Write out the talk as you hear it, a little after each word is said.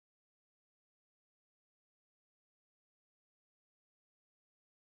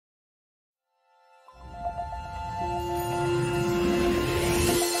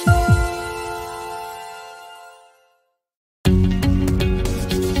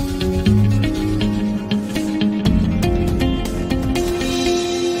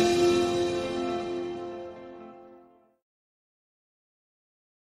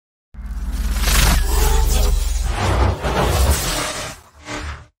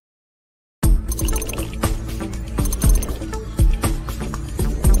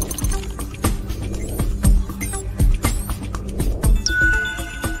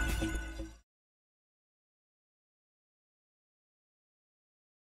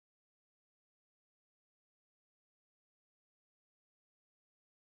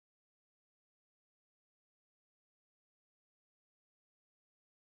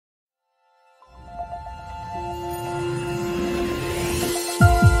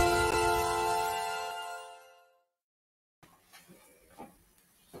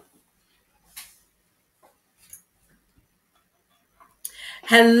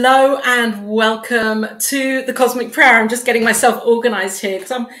Hello and welcome to the Cosmic Prayer. I'm just getting myself organized here because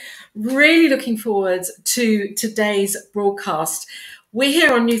I'm really looking forward to today's broadcast. We're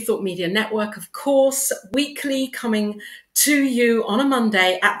here on New Thought Media Network, of course, weekly, coming to you on a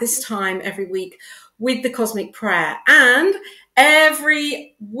Monday at this time every week with the Cosmic Prayer. And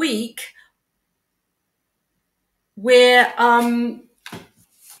every week we're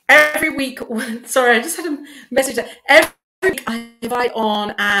sorry, I just had a message there. Every week I invite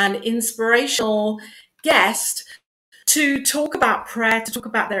on an inspirational guest to talk about prayer, to talk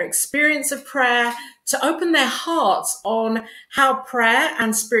about their experience of prayer, to open their hearts on how prayer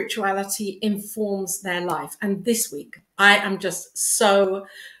and spirituality informs their life. And this week, I am just so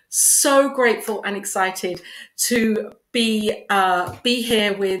grateful and excited to be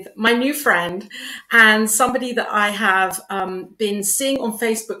here with my new friend and somebody that I have been seeing on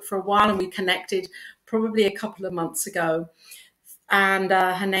Facebook for a while, and we connected probably a couple of months ago. And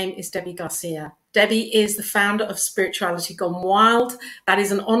her name is Debbie Garcia. Debbie is the founder of Spirituality Gone Wild. That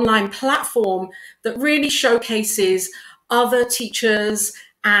is an online platform that really showcases other teachers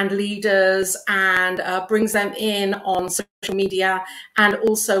and leaders and brings them in on social media, and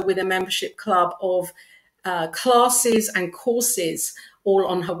also with a membership club of classes and courses all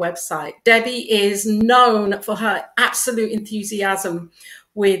on her website. Debbie is known for her absolute enthusiasm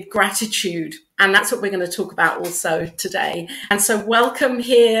with gratitude, and that's what we're going to talk about also today. And so welcome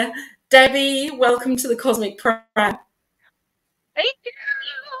here, Debbie. Welcome to the Cosmic Prayer. Thank you.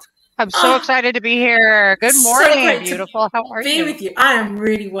 I'm so excited to be here. Good morning, beautiful. How are you? Be with you. I am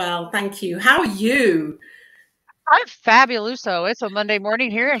really well, thank you. How are you? I'm fabuloso. It's a Monday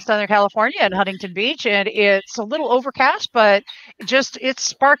morning here in Southern California in Huntington Beach, and it's a little overcast, but it's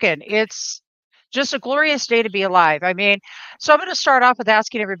sparking. It's just a glorious day to be alive. I mean, so I'm going to start off with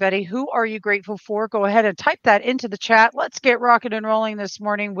asking everybody, who are you grateful for? Go ahead and type that into the chat. Let's get rocking and rolling this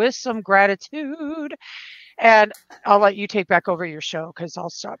morning with some gratitude. And I'll let you take back over your show because I'll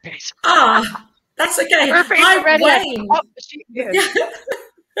stop pacing. That's okay. Perfect. Hi, Wayne. Oh, she is.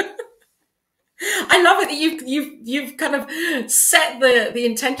 I love it that you've kind of set the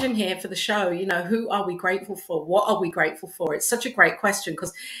intention here for the show. You know, who are we grateful for? What are we grateful for? It's such a great question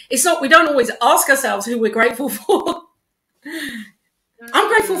because we don't always ask ourselves who we're grateful for. I'm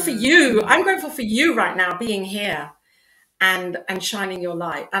grateful for you. I'm grateful for you right now being here and shining your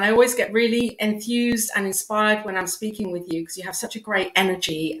light. And I always get really enthused and inspired when I'm speaking with you because you have such a great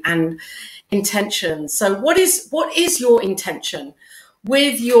energy and intention. So what is your intention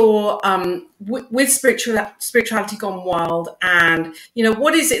with your with spirituality gone wild? And you know,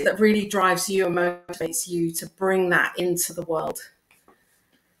 what is it that really drives you and motivates you to bring that into the world?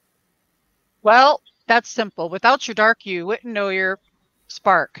 Well, that's simple. Without your dark, you wouldn't know your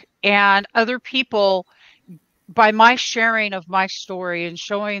spark. And other people, by my sharing of my story and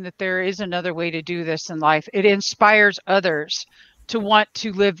showing that there is another way to do this in life, it inspires others to want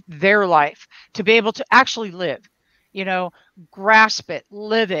to live their life, to be able to actually live, you know, grasp it,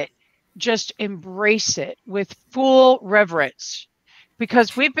 live it, just embrace it with full reverence,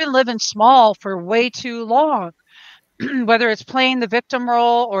 because we've been living small for way too long. Whether it's playing the victim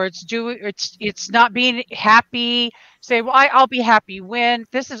role or it's not being happy, say, well, I'll be happy when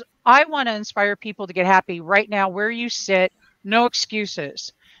I want to inspire people to get happy right now where you sit. No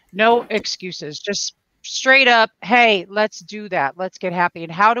excuses, just straight up. Hey, let's do that. Let's get happy.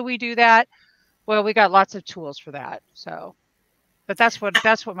 And how do we do that? Well, we got lots of tools for that. So, but that's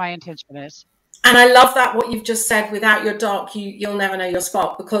what my intention is. And I love that what you've just said. Without your dark, you'll never know your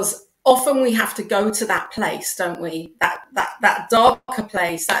spot, because often we have to go to that place, don't we? That darker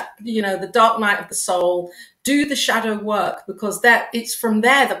place, that, you know, the dark night of the soul, do the shadow work, because it's from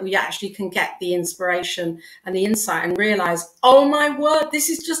there that we actually can get the inspiration and the insight and realize, oh my word, this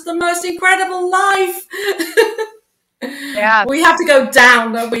is just the most incredible life. Yeah. We have to go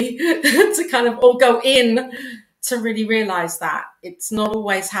down, don't we, to kind of all go in to really realize that it's not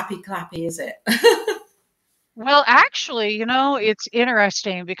always happy clappy, is it? Well, actually, you know, it's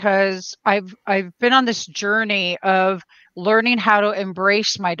interesting because I've been on this journey of learning how to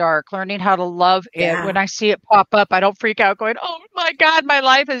embrace my dark, learning how to love it. Yeah. When I see it pop up, I don't freak out going, oh my God, my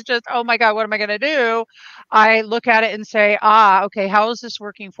life is just, oh my God, what am I going to do? I look at it and say, okay, how is this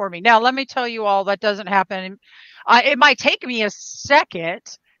working for me? Now, let me tell you all, that doesn't happen. It might take me a second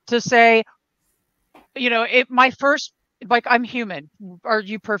to say, you know, like, I'm human. Are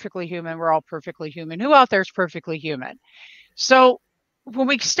you perfectly human? We're all perfectly human. Who out there is perfectly human? So when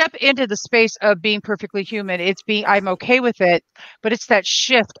we step into the space of being perfectly human, I'm okay with it, but it's that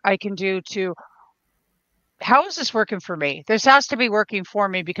shift I can do to, how is this working for me? This has to be working for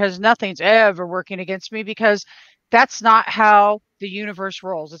me, because nothing's ever working against me, because That's not how the universe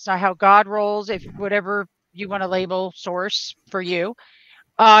rolls. It's not how God rolls, if whatever you want to label source for you.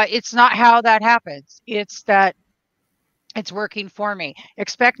 It's not how that happens. It's that it's working for me.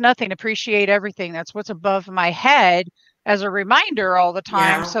 Expect nothing, appreciate everything. That's what's above my head as a reminder all the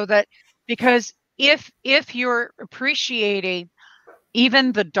time, Yeah. so that because if you're appreciating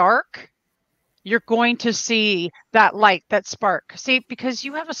even the dark, you're going to see that light, that spark. See, because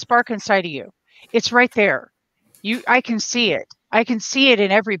you have a spark inside of you. It's right there. I can see it. I can see it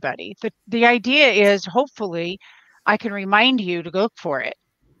in everybody. The idea is hopefully I can remind you to look for it,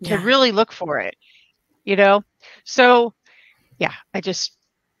 to Yeah. really look for it, you know? So yeah, I just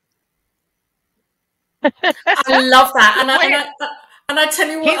I love that. Wait, And I tell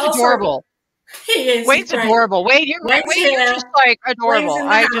you what he's else I adorable. he is. He's Wade's great. adorable. Wade's Wade, you're just here. like Wade's adorable. in the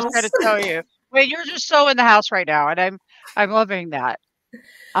I just house. gotta tell you. Wade, you're just so in the house right now, and I'm loving that.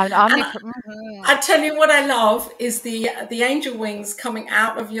 An And mhm. I tell you what I love is the angel wings coming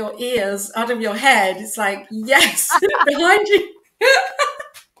out of your ears, out of your head. It's like, yes, behind you.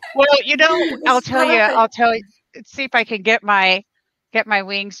 Well, It's I'll perfect. tell you, see if I can get my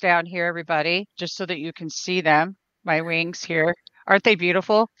wings down here, everybody, just so that you can see them. My wings here. Aren't they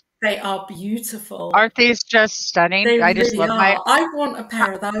beautiful? They are beautiful. Aren't these just stunning? They I just really love my are. I want a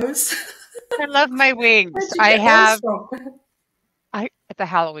pair of those. I love my Where'd wings. you get those from? I at the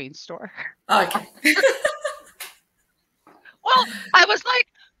Halloween store. Okay. Well, I was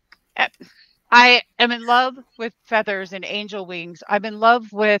like, I am in love with feathers and angel wings. I'm in love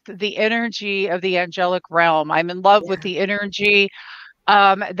with the energy of the angelic realm. I'm in love with Yeah. the energy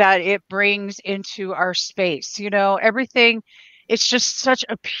that it brings into our space. Everything, it's just such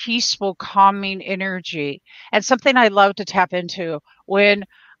a peaceful, calming energy, and something I love to tap into when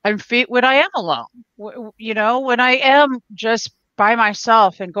when I am alone. When I am just by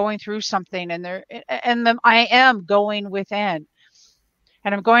myself and going through something, and then I am going within.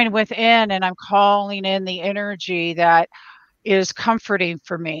 And I'm going within and I'm calling in the energy that is comforting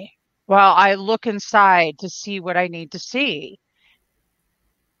for me while I look inside to see what I need to see.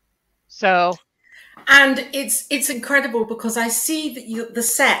 So, And it's incredible because I see that the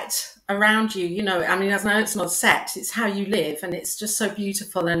set around you. I mean, I know it's not a set; it's how you live, and it's just so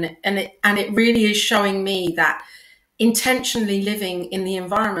beautiful. And it really is showing me that intentionally living in the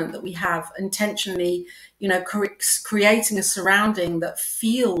environment that we have, intentionally, creating a surrounding that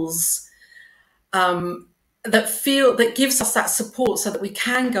feels um, that gives us that support so that we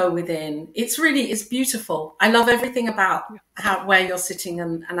can go within. It's beautiful. I love everything about yeah, how where you're sitting,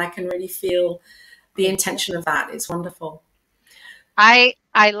 and I can really feel the thank you. intention of that. It's wonderful. I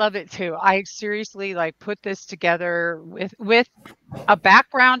love it too. I seriously like put this together with a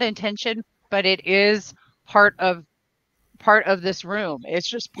background intention, but it is part of part of this room. It's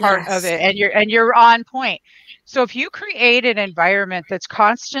just part of Yes. it, and you're on point. So if you create an environment that's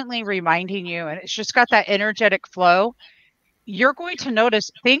constantly reminding you and it's just got that energetic flow, you're going to notice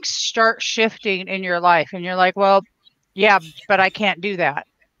things start shifting in your life and you're like, well, yeah, but I can't do that.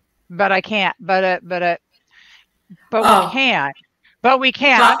 But I can't. But we Oh, can. But we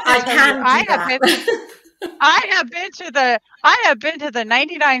can. I'm but going to I tell you, can do that. I have been to the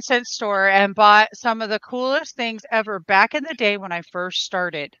 99-cent store and bought some of the coolest things ever back in the day when I first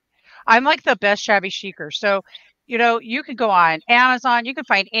started. I'm like the best shabby chicer. So, you can go on Amazon, you can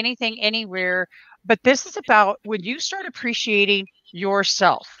find anything anywhere, but this is about when you start appreciating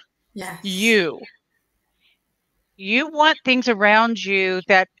yourself. Yes. You you want things around you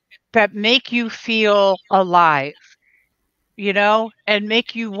that make you feel alive, and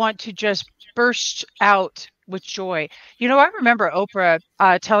make you want to just burst out with joy. I remember Oprah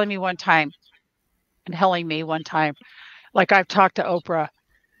telling me one time, like I've talked to Oprah.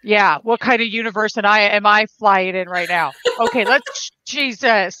 Yeah, what kind of universe am I flying in right now? Okay,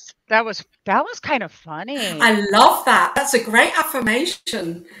 Jesus. That was kind of funny. I love that. That's a great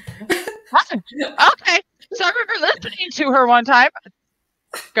affirmation. Huh, okay. So I remember listening to her one time,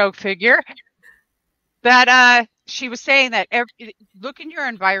 go figure, that she was saying that look in your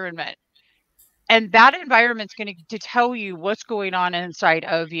environment. And that environment's going to tell you what's going on inside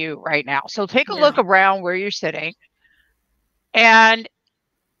of you right now. So take a look Yeah. around where you're sitting. And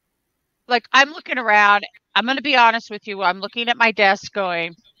like, I'm looking around. I'm going to be honest with you. I'm looking at my desk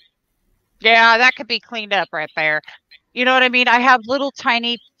going, yeah, that could be cleaned up right there. You know what I mean? I have little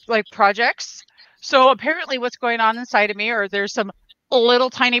tiny like projects. So apparently what's going on inside of me, or there's some little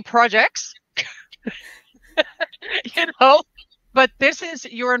tiny projects, you know, but this is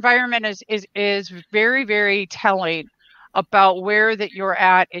your environment is very, very telling about where that you're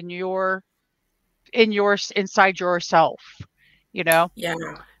at inside yourself, you know, Yeah.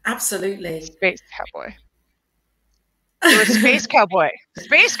 Absolutely. space cowboy. You're a space cowboy.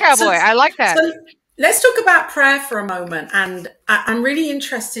 Space So, cowboy. I like that. so let's talk about prayer for a moment, and I'm really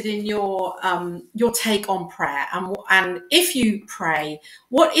interested in your take on prayer, and if you pray,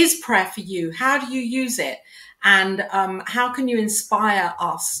 what is prayer for you? How do you use it, and how can you inspire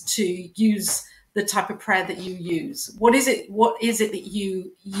us to use the type of prayer that you use? What is it? What is it that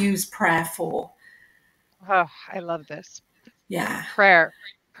you use prayer for? Oh, I love this. Yeah. Prayer.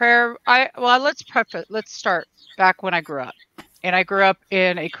 Prayer. Let's start back when I grew up. And I grew up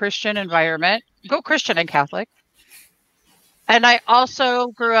in a Christian environment. Go Christian and Catholic. And I also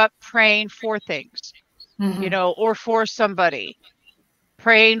grew up praying for things, Hmm. or for somebody,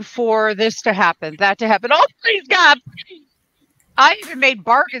 praying for this to happen, that to happen. Oh, please, God. I even made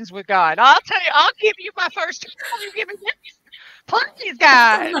bargains with God. I'll tell you, I'll give you my first. You give me this. Please,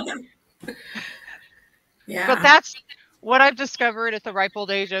 God. But Yeah. that's what I've discovered at the ripe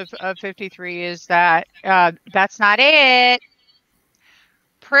old age of 53 is that that's not it.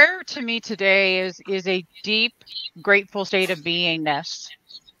 Prayer to me today is a deep, grateful state of beingness.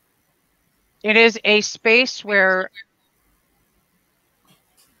 It is a space where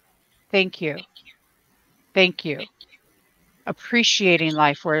thank you, thank you, appreciating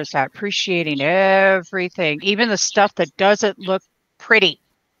life where it's at, appreciating everything, even the stuff that doesn't look pretty,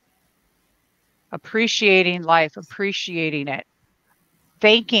 appreciating life, appreciating it,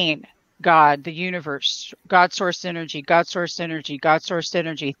 thanking God, the universe, God source energy, God source energy, God source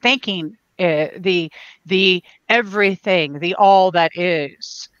energy, thanking the everything, the all that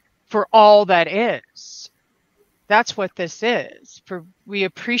is for all that is. That's what this is. For we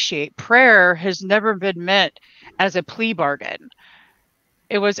appreciate prayer has never been meant as a plea bargain.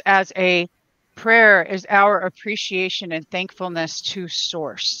 It was as a prayer is our appreciation and thankfulness to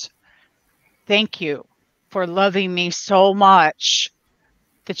source. Thank you for loving me so much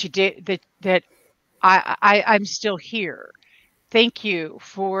that you did that I'm still here. Thank you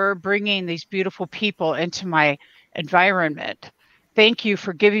for bringing these beautiful people into my environment. Thank you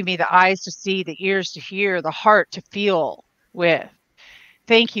for giving me the eyes to see, the ears to hear, the heart to feel with.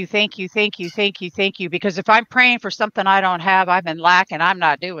 Thank you, thank you, thank you, thank you, thank you. Because if I'm praying for something I don't have, I'm in lack and I'm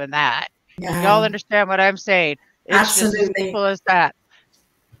not doing that. Y'all Yeah. understand what I'm saying? It's just as Absolutely. simple as that.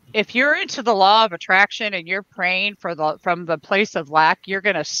 If you're into the law of attraction and you're praying from the place of lack, you're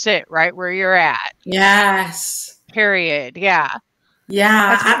going to sit right where you're at. Yes. Period. Yeah. Yeah,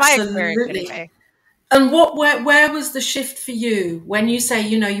 That's been my experience absolutely. anyway. And where was the shift for you when you say,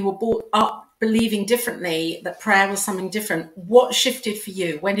 you were brought up believing differently, that prayer was something different? What shifted for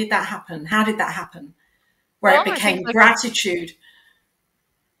you? When did that happen? How did that happen? Where it Well, I think became gratitude?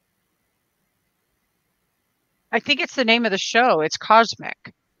 it's the name of the show. It's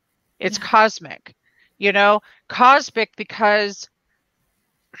cosmic. It's Yeah. cosmic. You know, cosmic because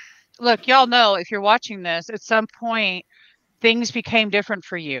look, y'all know if you're watching this, at some point things became different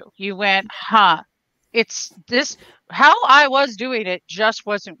for you. You went, huh, it's this, how I was doing it just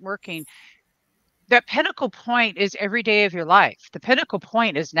wasn't working. That pinnacle point is every day of your life. The pinnacle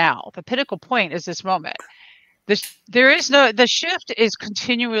point is now. The pinnacle point is this moment. The shift is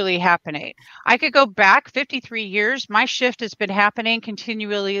continually happening. I could go back 53 years. My shift has been happening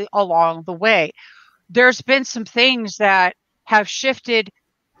continually along the way. There's been some things that have shifted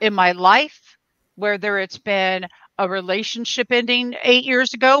in my life, whether it's been a relationship ending 8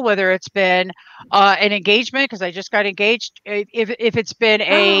 years ago, whether it's been an engagement because I just got engaged. If it's been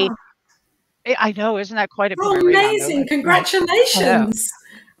Oh, I know, isn't that quite a put oh, my ring on though? amazing. Right. I know. Congratulations.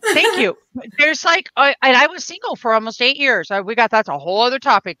 Thank you. There's and I was single for almost 8 years. That's a whole other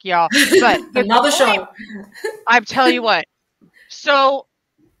topic, y'all. But the Another point, show. I'm telling you what. So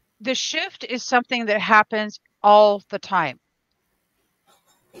the shift is something that happens all the time.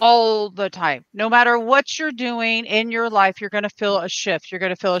 All the time. No matter what you're doing in your life, you're going to feel a shift. You're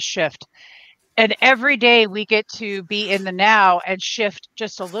going to feel a shift. And every day we get to be in the now and shift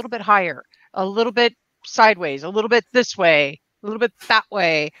just a little bit higher, a little bit sideways, a little bit this way, a little bit that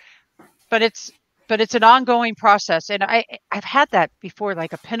way. But it's an ongoing process. And I've had that before,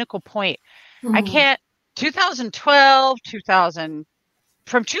 like a pinnacle point. I Hmm. can't 2012, 2000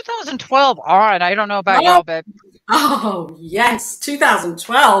 from 2012 on, I don't know about Oh, y'all, but oh, yes.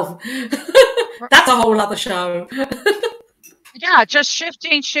 2012. That's a whole other show. yeah, just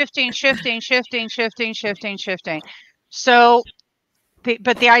shifting, shifting, shifting, shifting, shifting, shifting, shifting. So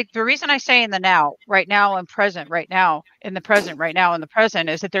the reason I say in the now, right now and present, right now in the present, right now in the present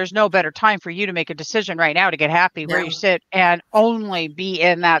is that there's no better time for you to make a decision right now to get happy where Yeah. you sit and only be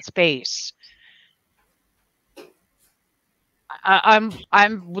in that space.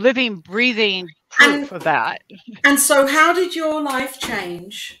 I'm living, breathing And proof of that. and so how did your life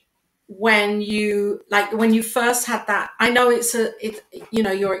change when you first had that? I know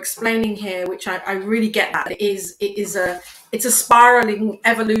you're explaining here, which I really get that. It's a spiraling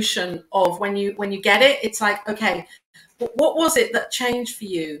evolution of when you get it, it's like, okay, what was it that changed for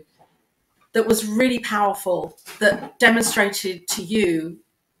you, that was really powerful, that demonstrated to you,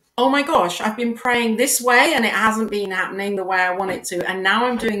 oh my gosh, I've been praying this way and it hasn't been happening the way I want it to, and now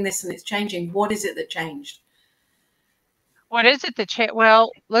I'm doing this and it's changing. What is it that changed? What is it that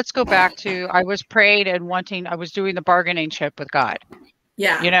well, let's go back to I was prayed and wanting, I was doing the bargaining chip with God.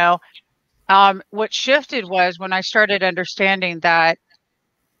 Yeah. You know, what shifted was when I started understanding that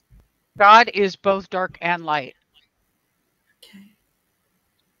God is both dark and light. Okay.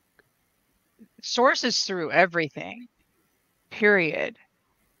 Source is through everything, period.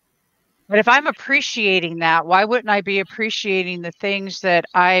 But if I'm appreciating that, why wouldn't I be appreciating the things that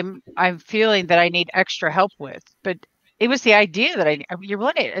I'm feeling that I need extra help with? But it was the idea that you're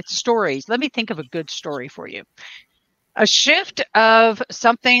wanting it's stories. Let me think of a good story for you. A shift of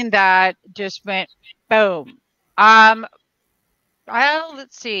something that just went boom. Let's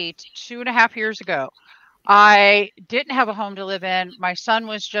see, 2.5 years ago. I didn't have a home to live in. My son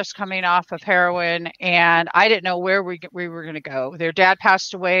was just coming off of heroin, and I didn't know where we were going to go. Their dad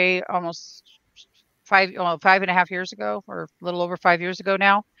passed away almost 5.5 years ago, or a little over 5 years ago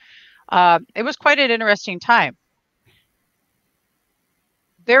now. It was quite an interesting time.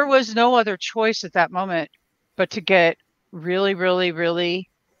 There was no other choice at that moment but to get really, really, really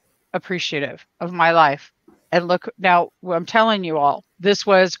appreciative of my life. And look, now I'm telling you all,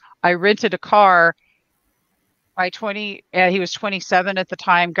 I rented a car by 20, he was 27 at the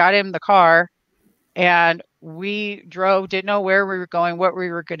time, got him the car, and we drove, didn't know where we were going, what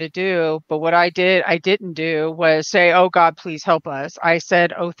we were going to do. But what I didn't do was say, oh God, please help us. I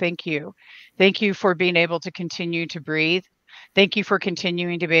said, oh, thank you. Thank you for being able to continue to breathe. Thank you for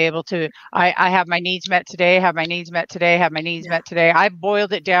continuing to be able to, I have my needs met today, have my needs met today, have my needs Yeah. met today. I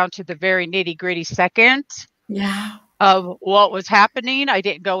boiled it down to the very nitty gritty second Yeah. of what was happening. I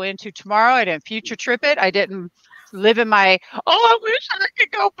didn't go into tomorrow. I didn't future trip it. I didn't live in my, I wish I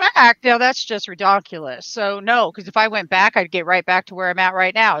could go back. Now that's just ridiculous. So no, because if I went back, I'd get right back to where I'm at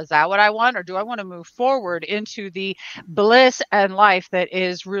right now. Is that what I want? Or do I want to move forward into the bliss and life that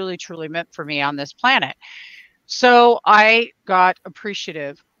is really, truly meant for me on this planet? So I got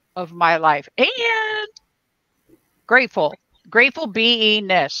appreciative of my life and grateful. Grateful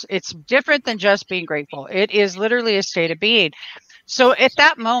beingness. It's different than just being grateful. It is literally a state of being. So at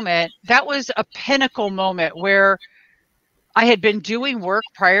that moment, that was a pinnacle moment where I had been doing work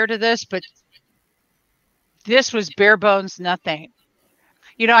prior to this, but this was bare bones nothing.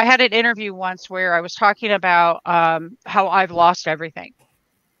 You know, I had an interview once where I was talking about how I've lost everything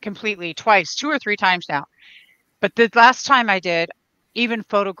completely twice, 2 or 3 times now. But the last time I did, even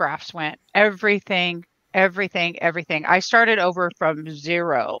photographs went, everything, everything, everything. I started over from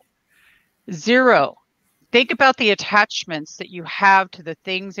zero. Zero. Think about the attachments that you have to the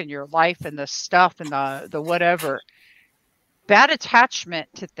things in your life and the stuff and the whatever. That attachment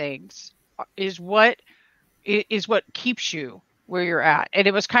to things is what keeps you where you're at. And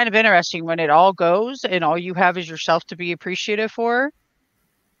it was kind of interesting when it all goes and all you have is yourself to be appreciative for,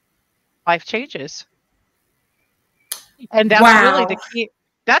 life changes. And that's really the Wow. key.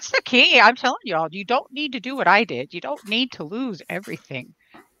 That's the key. I'm telling y'all, you don't need to do what I did. You don't need to lose everything.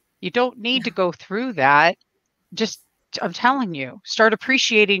 You don't need to go through that. Just, I'm telling you, start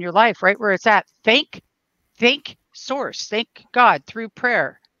appreciating your life right where it's at. Thank source, thank God through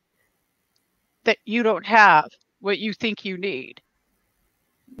prayer that you don't have what you think you need.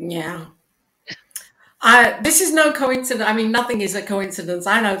 Yeah. This is no coincidence. I mean, nothing is a coincidence.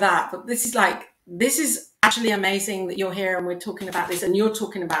 I know that, but this is actually amazing that you're here and we're talking about this and you're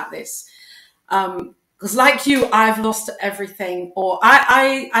talking about this. Because like you, I've lost everything, or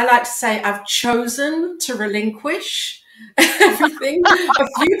I like to say I've chosen to relinquish everything a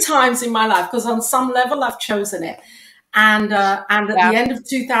few times in my life, because on some level I've chosen it. And at Yeah, the end of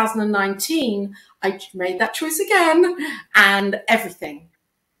 2019, I made that choice again, and everything,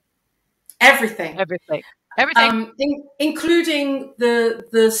 everything. Everything. including the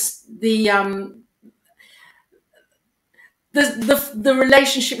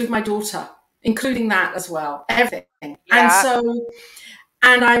relationship with my daughter, including that as well, everything. And Yeah, so,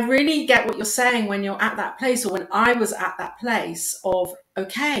 and I really get what you're saying when you're at that place, or when I was at that place of,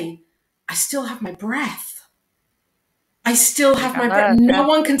 okay, I still have my breath. I still you have got my breath. that. Yeah. No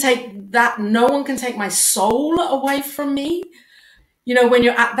one can take that. No one can take my soul away from me. You know, when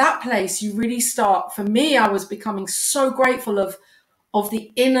you're at that place, you really start, for me, I was becoming so grateful of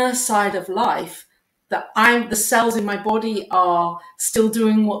the inner side of life, the cells in my body are still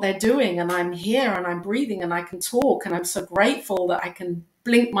doing what they're doing, and I'm here and I'm breathing and I can talk, and I'm so grateful that I can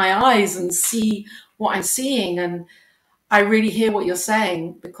blink my eyes and see what I'm seeing. And I really hear what you're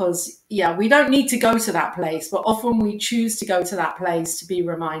saying, because yeah, we don't need to go to that place, but often we choose to go to that place to be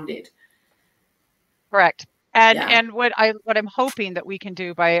reminded. Correct. Yeah. And what I'm hoping that we can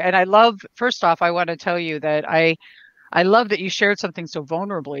do and I love, first off, I want to tell you that I love that you shared something so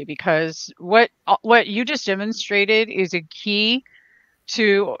vulnerably, because what you just demonstrated is a key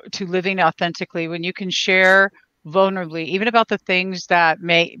to living authentically, when you can share vulnerably, even about the things that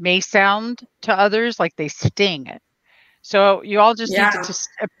may sound to others like they sting. So you all just need to Yeah. just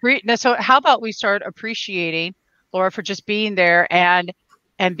appreciate. So how about we start appreciating Laura for just being there and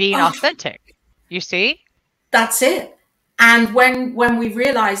being Oh, authentic? You see? that's it. And when we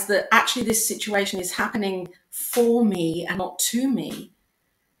realize that actually this situation is happening for me and not to me,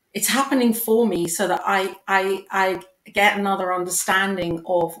 it's happening for me so that I get another understanding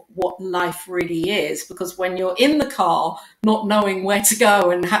of what life really is. Because when you're in the car, not knowing where to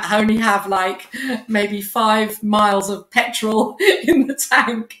go and only have like maybe 5 miles of petrol in the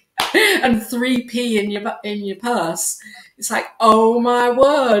tank and 3p in your purse, it's like, oh my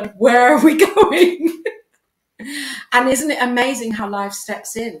word, where are we going? And isn't it amazing how life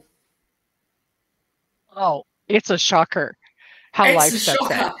steps in? Oh, it's a shocker how It's life a steps in.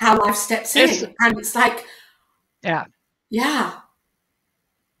 shocker how life steps It's in. And it's like, yeah, yeah,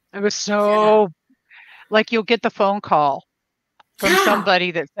 it was yeah, so like you'll get the phone call from yeah.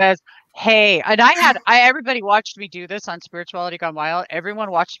 somebody that says, "Hey," and everybody watched me do this on Spirituality Gone Wild.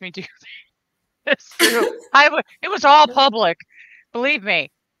 Everyone watched me do this too. It was all public, believe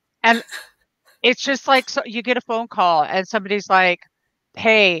me. And it's just like, so you get a phone call and somebody's like,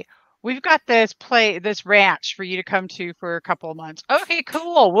 "Hey, we've got this ranch for you to come to for a couple of months." Okay,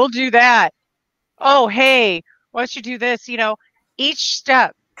 cool. We'll do that. Oh, hey, why don't you do this? Each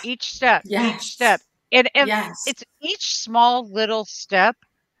step, each step, each step. Yes. And Yes. it's each small little step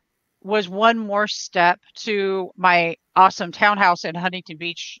was one more step to my awesome townhouse in Huntington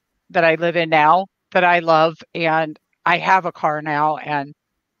Beach that I live in now, that I love. And I have a car now, and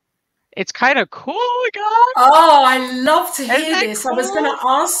it's kind of cool, guys. Oh, I love to Isn't hear that this. I was going cool? to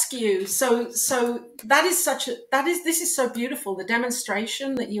ask you. So that is this is so beautiful. The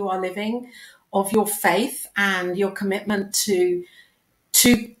demonstration that you are living of your faith and your commitment to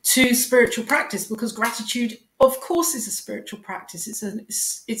spiritual practice, because gratitude, of course, is a spiritual practice.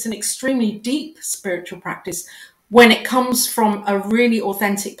 It's an extremely deep spiritual practice when it comes from a really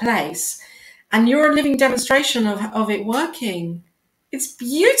authentic place, and you're a living demonstration of it working. It's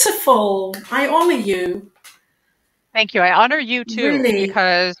beautiful. I honor you. Thank you. I honor you too, Really.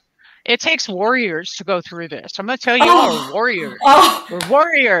 because it takes warriors to go through this. I'm going to tell you, all are Oh, warriors. oh, We're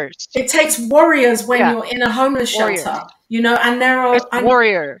warriors. it takes warriors when Yeah, you're in a homeless warriors. shelter, and there It's are,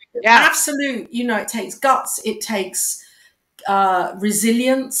 warrior. Yeah, absolute, it takes guts, it takes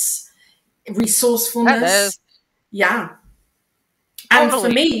resilience, that is resourcefulness. Yeah. And for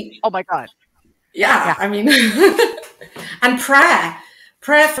totally. me, Oh my God. yeah, Yeah. I mean, and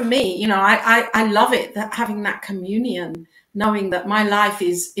prayer for me, I love it, that having that communion, knowing that my life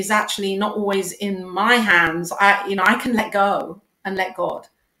is actually not always in my hands. I can let go and let God.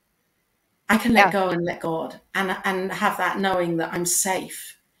 I can let Yeah. go and let God, and have that knowing that I'm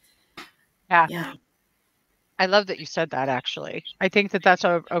safe. Yeah. Yeah. I love that you said that, actually. I think that that's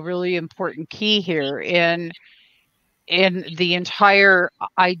a really important key here in the entire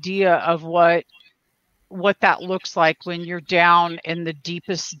idea of what that looks like when you're down in the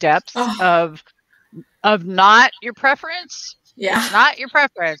deepest depths Oh, of not your preference. It's yeah. not your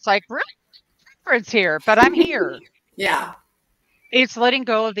preference. Like, real preference here, but I'm here. Yeah. It's letting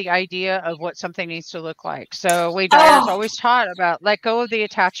go of the idea of what something needs to look like. So Wayne Dyer's Oh, always taught about let go of the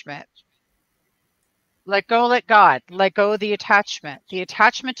attachment. Let go, let God, let go of the attachment. The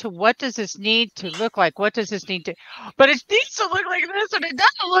attachment to what does this need to look like? What does this need to, but it needs to look like this and it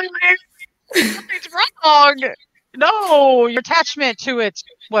doesn't look like something's wrong. No, your attachment to it's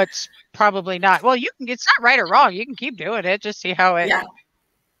what's probably not. Well, it's not right or wrong. You can keep doing it. Just yeah.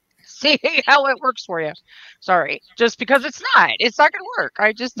 see how it works for you. Sorry, just because it's not going to work.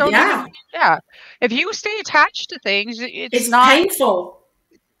 I just don't Yeah. even, yeah. If you stay attached to things, it's It's not, painful.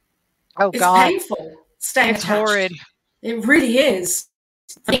 oh It's God, painful staying it's horrid. attached. It really is.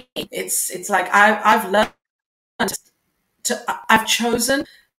 It's like I've learned I've chosen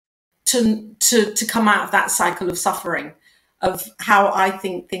to come out of that cycle of suffering, of how I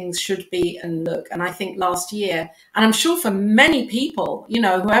think things should be and look. And I think last year, and I'm sure for many people,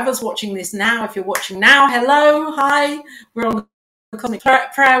 whoever's watching this now, if you're watching now, hello, hi, we're on Cosmic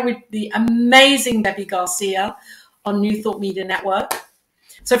Prayer with the amazing Debbie Garcia on New Thought Media Network.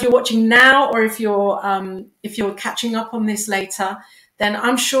 So if you're watching now, or if you're catching up on this later, then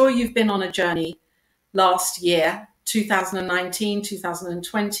I'm sure you've been on a journey last year, 2019,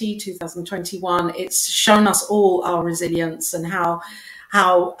 2020, 2021. It's shown us all our resilience and how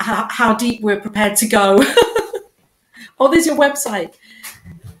deep we're prepared to go. Oh, there's your website.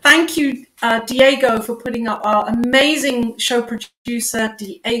 Thank you, Diego, for putting up. Our amazing show producer,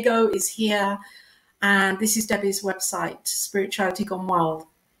 Diego, is here. And this is Debbie's website, Spirituality Gone Wild.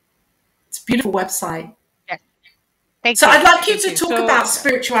 It's a beautiful website. Yeah. Thank so you. I'd like you to talk about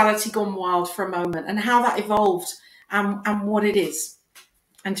Spirituality Gone Wild for a moment and how that evolved and what it is.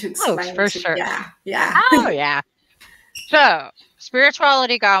 And to explain for sure. Yeah. Oh, yeah. So,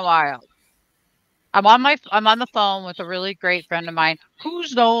 Spirituality Gone Wild. I'm on the phone with a really great friend of mine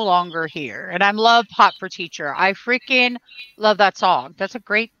who's no longer here. And I love Hot for Teacher. I freaking love that song. That's a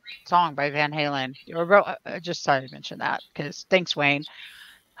great song by Van Halen. I just thought I'd mention that because thanks, Wayne.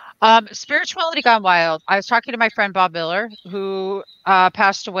 Spirituality Gone Wild. I was talking to my friend Bob Miller, who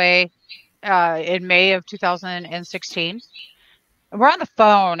passed away in May of 2016. And we're on the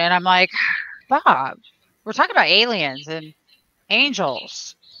phone and I'm like, Bob, we're talking about aliens and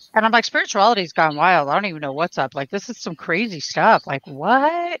angels. And I'm like, spirituality's gone wild. I don't even know what's up. Like, this is some crazy stuff. Like,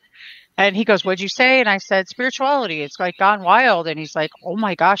 what? And he goes, what'd you say? And I said, spirituality. It's like gone wild. And he's like, oh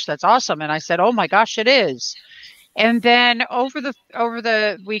my gosh, that's awesome. And I said, oh my gosh, it is. And then over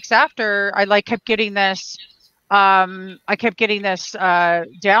the weeks after, I kept getting this download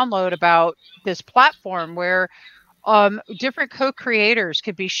about this platform where different co-creators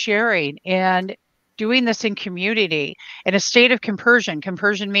could be sharing and doing this in community in a state of compersion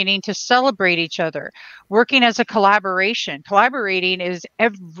meaning to celebrate each other, working as a collaboration. Collaborating is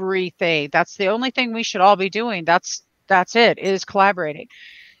everything. That's the only thing we should all be doing. That's it, is collaborating.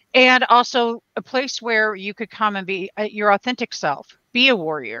 And also a place where you could come and be your authentic self, be a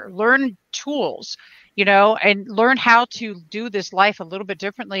warrior, learn tools, and learn how to do this life a little bit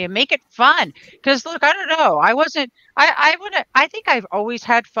differently and make it fun. Because look, I don't know. I think I've always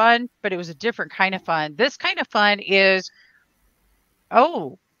had fun, but it was a different kind of fun. This kind of fun is,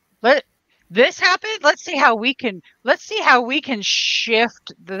 this happened. Let's see how we can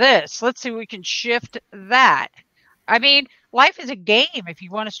shift this. Let's see if we can shift that. I mean, life is a game if you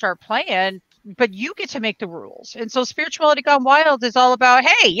want to start playing, but you get to make the rules. And so Spirituality Gone Wild is all about,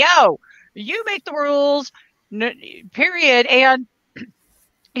 hey, you make the rules, period. And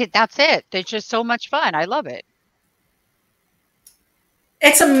that's it. It's just so much fun. I love it.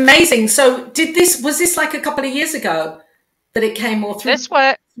 It's amazing. So was this like a couple of years ago that it came all through?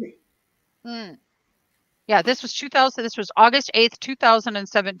 Yeah, this was August 8th,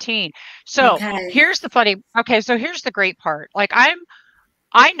 2017. So here's the great part. Like I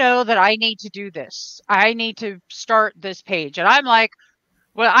know that I need to do this. I need to start this page. And I'm like,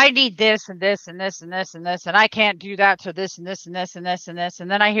 well, I need this and this and this and this and this, and I can't do that. So this and this and this and this and this. And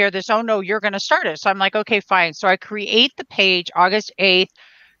then I hear this, oh no, you're going to start it. So I'm like, okay, fine. So I create the page August 8th,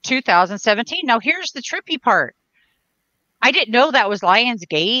 2017. Now here's the trippy part. I didn't know that was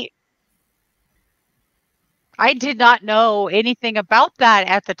Lionsgate. I did not know anything about that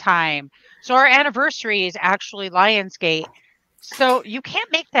at the time. So our anniversary is actually Lionsgate. So you can't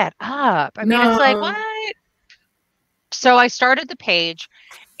make that up. I mean, it's like, what? So I started the page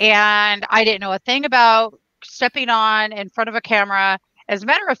and I didn't know a thing about stepping on in front of a camera. As a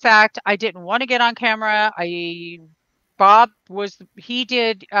matter of fact, I didn't want to get on camera. Bob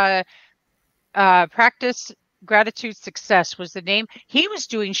did Practice Gratitude Success was the name. He was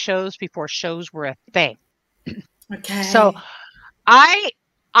doing shows before shows were a thing. Okay. So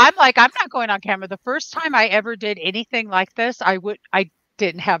I'm like, I'm not going on camera. The first time I ever did anything like this, I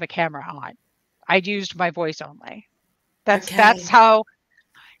didn't have a camera on. I used my voice only. That's how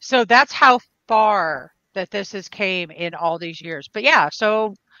far that this has came in all these years. But yeah,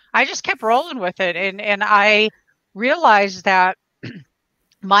 so I just kept rolling with it. And I realized that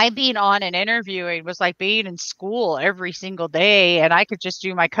my being on and interviewing was like being in school every single day. And I could just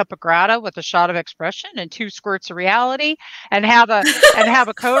do my cup of grata with a shot of expression and 2 squirts of reality and have a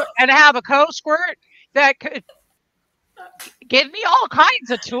co-squirt that could give me all kinds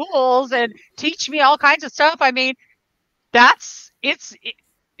of tools and teach me all kinds of stuff. I mean, I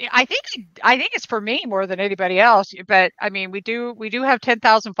think it's for me more than anybody else, but I mean, we do have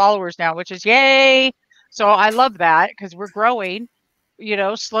 10,000 followers now, which is yay. So I love that because we're growing,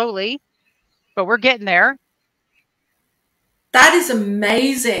 slowly, but we're getting there. That is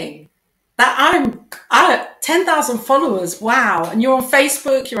amazing. That 10,000 followers. Wow. And you're on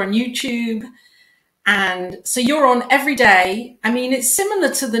Facebook, you're on YouTube. And so you're on every day. I mean, it's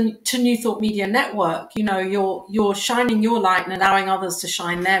similar to the to New Thought Media Network. You know, you're shining your light and allowing others to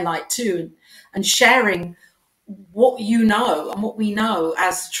shine their light too, and sharing what you know and what we know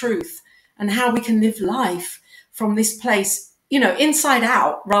as truth, and how we can live life from this place, you know, inside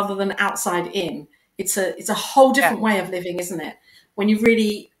out rather than outside in. It's a whole Yeah, different way of living, isn't it? When you it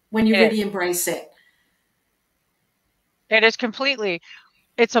is. really embrace it. It is completely.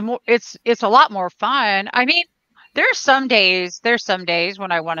 It's a lot more fun. I mean, there's some days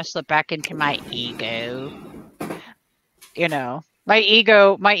when I want to slip back into my ego, you know. My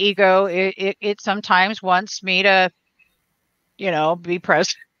ego, it sometimes wants me to, be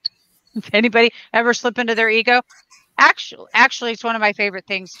present. Anybody ever slip into their ego? Actually, it's one of my favorite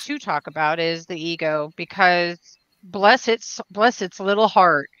things to talk about is the ego because bless its little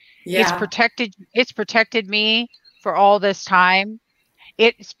heart. Yeah. It's protected me for all this time.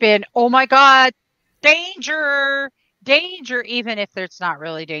 It's been, oh my God, danger, danger, even if there's not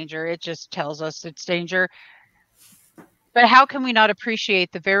really danger, it just tells us it's danger. But how can we not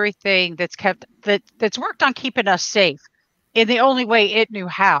appreciate the very thing that's worked on keeping us safe in the only way it knew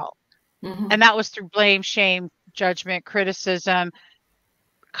how? And Hmm. that was through blame, shame, judgment, criticism,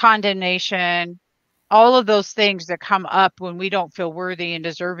 condemnation, all of those things that come up when we don't feel worthy and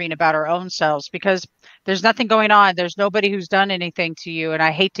deserving about our own selves because there's nothing going on. There's nobody who's done anything to you. And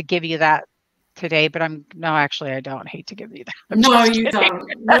I hate to give you that today, but no, actually, I don't hate to give you that. I'm No, just you kidding. don't.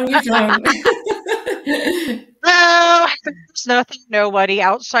 No, you don't. No, there's nothing, nobody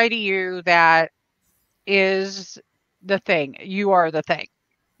outside of you that is the thing. You are the thing.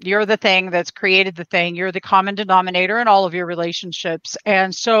 You're the thing that's created the thing. You're the common denominator in all of your relationships.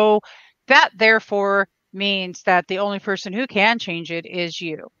 And so that therefore means that the only person who can change it is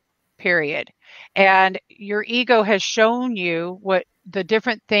you, period. And your ego has shown you what the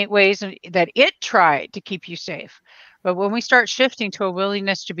different ways that it tried to keep you safe. But when we start shifting to a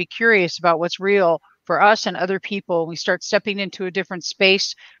willingness to be curious about what's real for us and other people, we start stepping into a different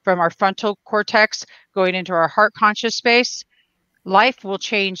space from our frontal cortex, going into our heart conscious space, life will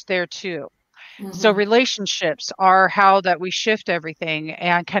change there too. So Hmm. relationships are how that we shift everything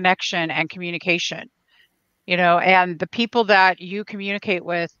and connection and communication, and the people that you communicate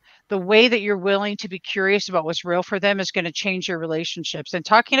with, the way that you're willing to be curious about what's real for them is going to change your relationships. And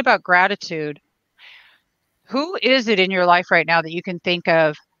talking about gratitude, who is it in your life right now that you can think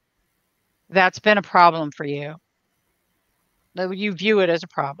of that's been a problem for you? That you view it as a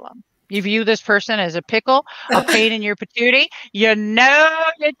problem. You view this person as a pickle, a pain in your patootie. You know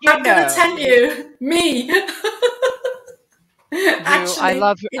that you I'm gonna know. tell you, me. I Actually,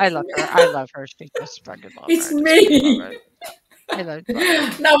 love her. I it's love her. I me. love her. She just fucking love It's her. Just fucking love me. her. Love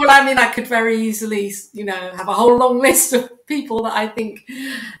her. No, well, I mean, I could very easily, you know, have a whole long list of people that I think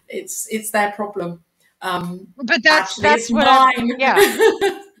it's their problem. But that's Actually, it's that's what I'm. mine. Yeah,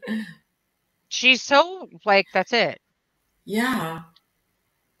 she's so like that's it. Yeah,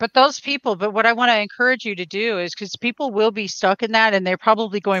 But those people. But what I want to encourage you to do is because people will be stuck in that, and they're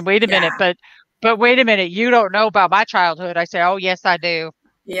probably going, "Wait a minute, yeah, but wait a minute, you don't know about my childhood." I say, "Oh yes, I do.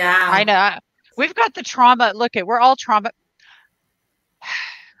 I yeah. know. We've got the trauma. Look at we're all trauma."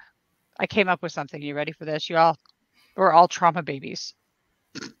 I came up with something. You ready for this, you all? We're all trauma babies.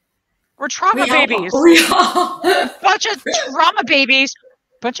 We're trauma We are. babies. We are. Bunch of trauma babies.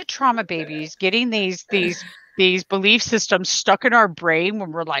 Bunch of trauma babies getting these belief systems stuck in our brain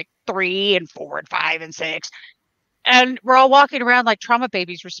when we're like 3 and 4 and 5 and 6. And we're all walking around like trauma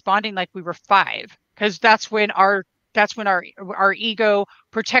babies, responding like we were 5. Because that's when our ego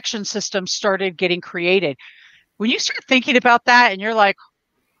protection system started getting created. When you start thinking about that and you're like,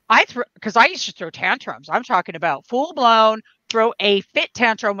 because I used to throw tantrums. I'm talking about full blown throw a fit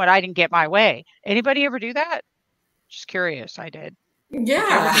tantrum when I didn't get my way. Anybody ever do that? Just curious. I did. Did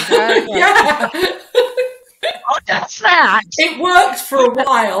you ever Yeah, do that? yeah. Oh, that's that. It worked for a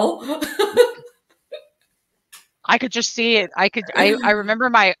while. I could just see it. I remember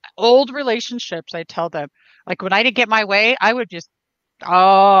my old relationships. I tell them, like when I didn't get my way, I would just, oh,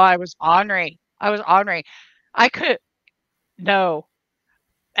 I was ornery. I was ornery. I could, no.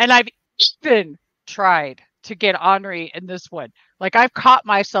 And I've even tried to get ornery in this one. Like I've caught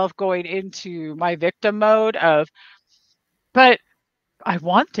myself going into my victim mode but I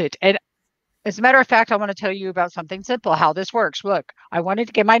want it. And as a matter of fact, I want to tell you about something simple, how this works. Look, I wanted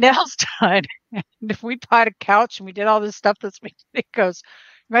to get my nails done. And if we bought a couch and we did all this stuff this week, it goes,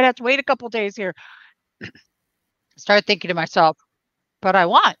 you might have to wait a couple days here. Start thinking to myself, but I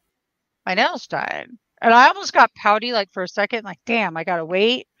want my nails done. And I almost got pouty like for a second, like, damn, I gotta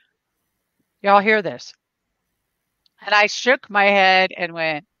wait. Y'all hear this? And I shook my head and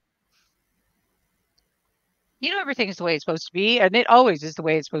went, you know, everything is the way it's supposed to be, and it always is the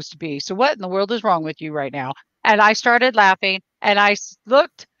way it's supposed to be. So what in the world is wrong with you right now? And I started laughing, and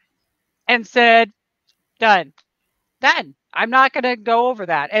looked and said, done, done. I'm not going to go over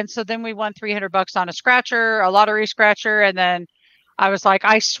that. And so then we won $300 on a scratcher, a lottery scratcher. And then I was like,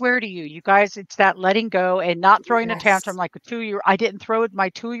 I swear to you, you guys, it's that letting go and not throwing a tantrum Yes. like a 2 year. I didn't throw my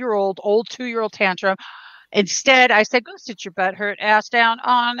 2-year-old tantrum. Instead, I said, go sit your butt hurt ass down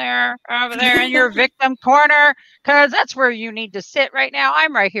on there, over there in your victim corner, because that's where you need to sit right now.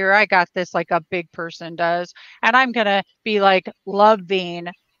 I'm right here. I got this like a big person does. And I'm going to be like loving,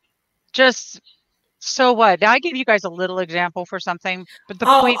 just so what? Now I gave you guys a little example for something, but the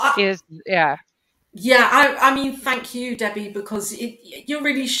Oh, point is, yeah, yeah, I mean, thank you, Debbie, because you're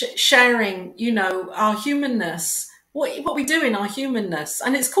really sharing, our humanness, what we do in our humanness,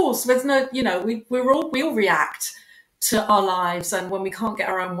 and it's cool. So there's no, we all react to our lives, and when we can't get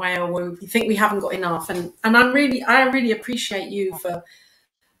our own way, or when we think we haven't got enough, and I really appreciate you for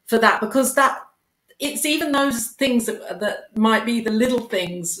that, because that it's even those things that might be the little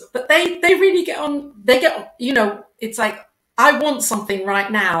things, but they really get on. They get, it's like, I want something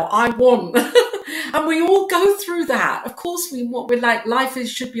right now. I want, and we all go through that. Of course, we're like,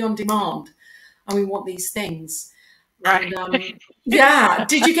 should be on demand, and we want these things. right. And yeah,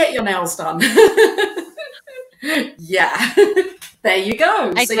 did you get your nails done? Yeah, there you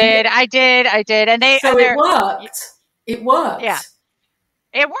go. I did, and So it they're, worked. It yeah,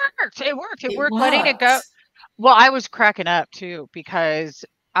 worked. it It worked, letting it worked. go. Well, I was cracking up too because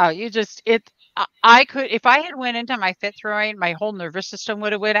you just it. I could, if I had went into my fit throwing, my whole nervous system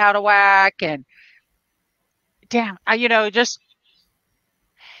would have went out of whack, and damn, just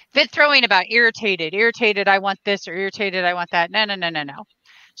fit throwing about irritated, I want this, or irritated, I want that. No, no, no, no, no.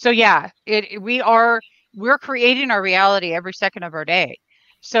 So yeah, we're creating our reality every second of our day.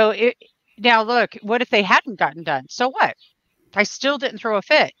 So now look, what if they hadn't gotten done? So what? I still didn't throw a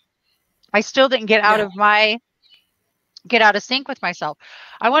fit. I still didn't Yeah. get out of sync with myself.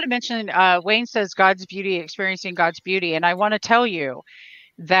 I want to mention, Wayne says God's beauty, experiencing God's beauty. And I want to tell you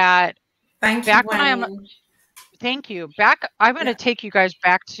that Thank you, back when Wayne. thank you. I'm going to Yeah. take you guys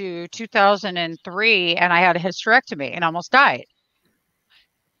back to 2003, and I had a hysterectomy and almost died.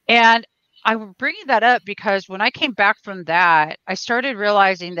 And I'm bringing that up because when I came back from that, I started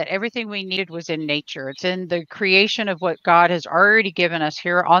realizing that everything we needed was in nature. It's in the creation of what God has already given us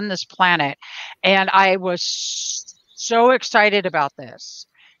here on this planet. And I was so excited about this.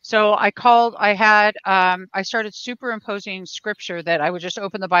 So I started superimposing scripture that I would just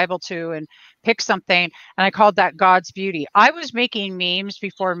open the Bible to and pick something. And I called that God's beauty. I was making memes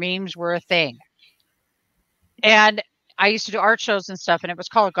before memes were a thing. And I used to do art shows and stuff, and it was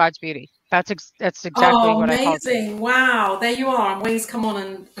called God's Beauty. That's exactly Oh, what I called it. amazing. Wow. There you are. And Wayne's come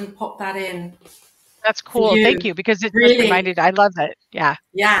on and pop that in That's for cool. Thank you. you, because it just Really. reminded. I love that. Yeah.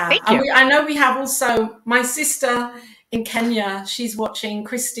 Yeah. Thank And you. I know we have also my sister in Kenya. She's watching,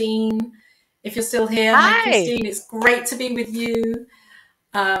 Christine. If you're still here, hi, Hi. Christine. It's great to be with you.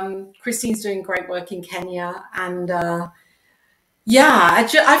 Christine's doing great work in Kenya. And yeah,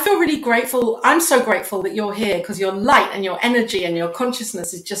 I feel really grateful. I'm so grateful that you're here, because your light and your energy and your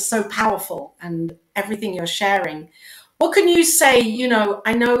consciousness is just so powerful, and everything you're sharing. What can you say?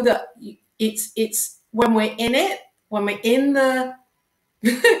 I know that it's when we're in it, when we're in the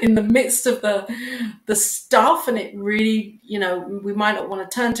in the midst of the stuff, and it really, we might not want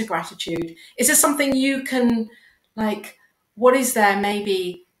to turn to gratitude. Is there something you can, like, what is there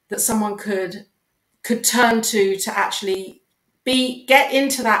maybe that someone could turn to actually get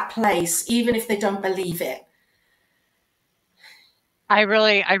into that place, even if they don't believe it? I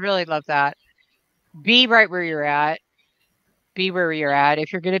really love that. Be right where you're at. Be where you're at.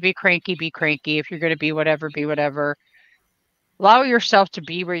 If you're going to be cranky, be cranky. If you're going to be whatever, be whatever. Allow yourself to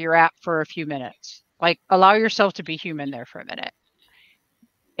be where you're at for a few minutes. Like, allow yourself to be human there for a minute.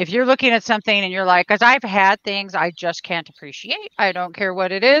 If you're looking at something and you're like, because I've had things I just can't appreciate. I don't care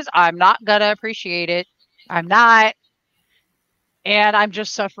what it is. I'm not going to appreciate it. I'm not. And I'm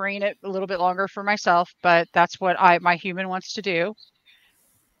just suffering it a little bit longer for myself, but that's what my human wants to do.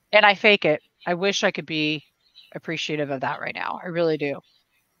 And I fake it. I wish I could be appreciative of that right now. I really do.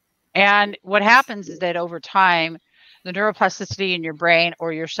 And what happens is that over time, the neuroplasticity in your brain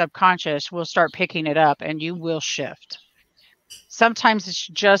or your subconscious will start picking it up, and you will shift. Sometimes it's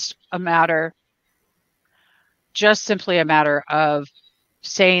just simply a matter of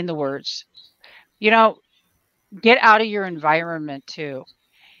saying the words. Get out of your environment too.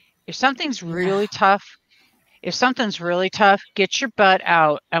 If something's Yeah. really tough, If something's really tough, get your butt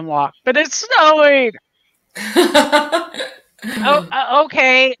out and walk. But it's snowing. Oh,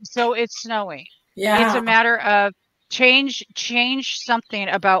 okay. So it's snowing. It's a Yeah. matter of change something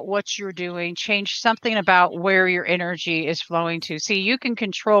about what you're doing, change something about where your energy is flowing to. See, you can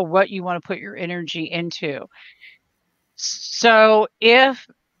control what you want to put your energy into. So if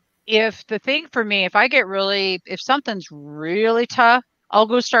the thing for me, if I get really, if something's really tough, I'll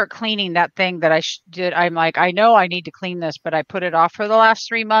go start cleaning that thing that I did. I'm like, I know I need to clean this, but I put it off for the last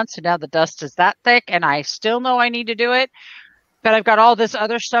 3 months and now the dust is that thick and I still know I need to do it. But I've got all this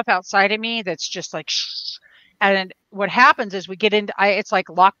other stuff outside of me that's just like, shh. And what happens is we get into, it's like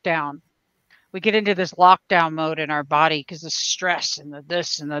lockdown. We get into this lockdown mode in our body because the stress and the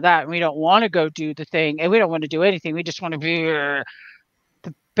this and the that. And we don't want to go do the thing and we don't want to do anything. We just want to be.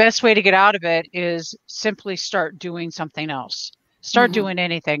 The best way to get out of it is simply start doing something else. Start Hmm. doing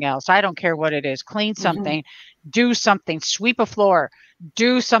anything else. I don't care what it is. Clean Hmm. something, do something, sweep a floor,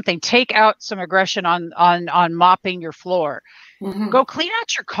 do something, take out some aggression on mopping your floor. Hmm. Go clean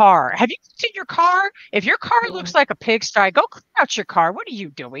out your car. Have you cleaned your car? If your car looks Hmm. like a pigsty, go clean out your car. What are you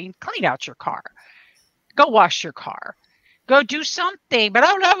doing? Clean out your car. Go wash your car. Go do something. But I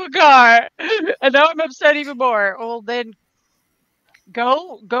don't have a car. And now I'm upset even more. Well, then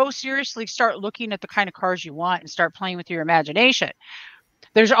go seriously start looking at the kind of cars you want and start playing with your imagination.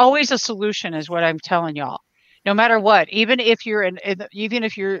 There's always a solution is what I'm telling y'all. No matter what, even if you're even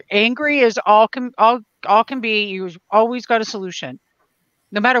if you're angry as all can be, you've always got a solution.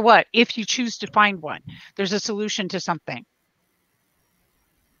 No matter what, if you choose to find one, there's a solution to something.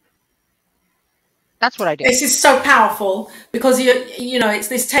 That's what I do. This is so powerful because it's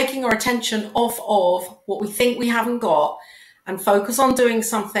this taking our attention off of what we think we haven't got and focus on doing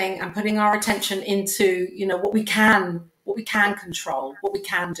something and putting our attention into, what we can control, what we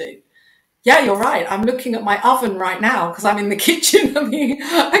can do. Yeah, you're right. I'm looking at my oven right now because I'm in the kitchen. I mean,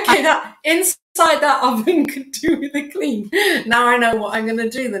 okay, that inside that oven could do with a clean. Now I know what I'm going to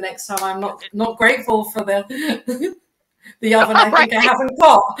do the next time. I'm not grateful for the oven I Right. think I haven't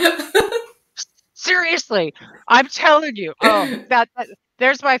got. Seriously, I'm telling you. Oh, that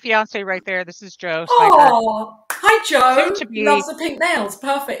there's my fiance right there. This is Joe Sniker. Oh, hi Soon Joe. to be Loves the pink nails.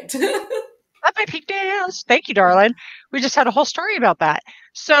 Perfect. Love my pink nails. Thank you, darling. We just had a whole story about that.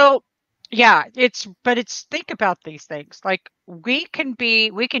 So, yeah, it's think about these things. Like we can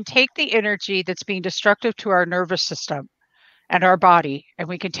take the energy that's being destructive to our nervous system and our body, and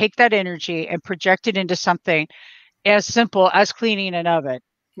we can take that energy and project it into something as simple as cleaning an oven.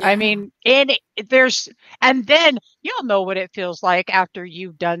 I Yeah. mean, there's, and then you'll know what it feels like after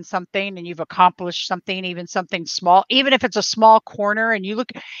you've done something and you've accomplished something, even something small, even if it's a small corner and you look,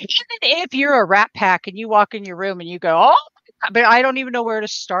 even if you're a rat pack and you walk in your room and you go, oh, but I don't even know where to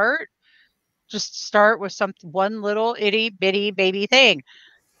start. Just start with one little itty bitty baby thing.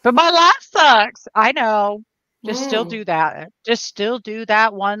 But my life sucks. I know. Just still Mm, do that. Just still do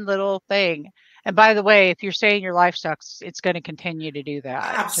that one little thing. And by the way, if you're saying your life sucks, it's going to continue to do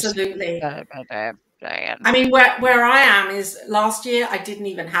that. Just absolutely. saying. I mean, where I am is last year I didn't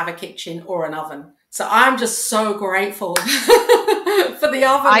even have a kitchen or an oven. So I'm just so grateful for the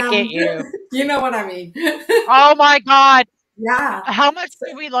oven I get and you. you know what I mean? Oh my God. Yeah. How much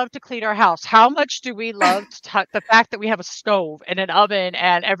So, do we love to clean our house? How much do we love the fact that we have a stove and an oven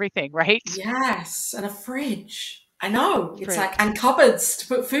and everything, right? yes, and a fridge. I know. It's Fridge. like and cupboards to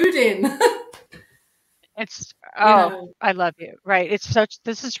put food in. It's, you oh, know. I love you. Right.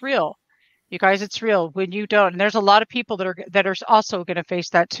 This is real. You guys, it's real when you don't. And there's a lot of people that are also going to face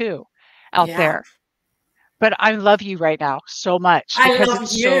that too out Yeah. there. But I love you right now so much I because love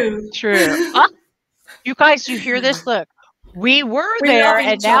it's so you. true. Ah, you guys, you hear this? Look, we were We love there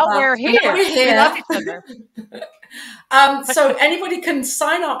and each now other. we're And now here. we're We love here. each other. So anybody can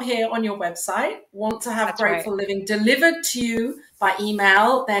sign up here on your website, want to have That's right. Grateful Living delivered to you by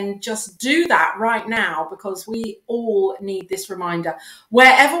email, then just do that right now because we all need this reminder.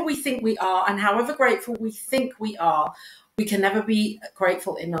 Wherever we think we are and however grateful we think we are, we can never be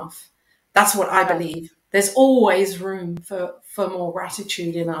grateful enough. That's what I Yes. believe. There's always room for more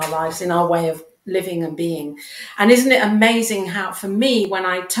gratitude in our lives, in our way of living and being. And isn't it amazing how, for me, when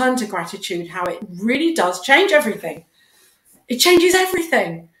I turn to gratitude, how it really does change everything? It changes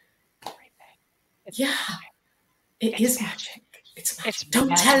everything. Everything. It's Yeah, magic. it It's is magic. magic. It's It's magic.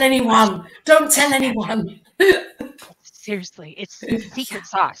 Don't tell magic. Trust anyone. me. Don't tell It's magic. anyone. Seriously, it's the Yeah, secret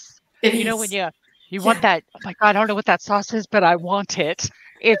sauce. it You know, when is. you want Yeah, that, oh my God, I don't know what that sauce is, but I want it.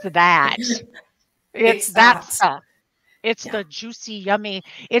 It's that. It's it's that that. stuff. It's Yeah. the juicy, yummy.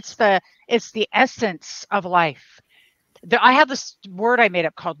 It's the essence of life. I have this word I made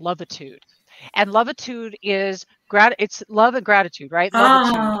up called lovitude. And lovitude is it's love and gratitude, right?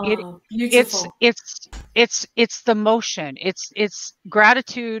 Lovitude. Ah, It's beautiful. it's it's the motion. It's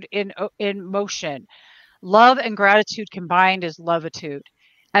gratitude in motion. Love and gratitude combined is lovitude.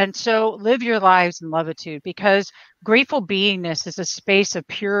 And so live your lives in lovitude, because grateful beingness is a space of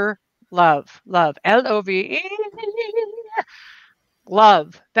pure love. Love. Love.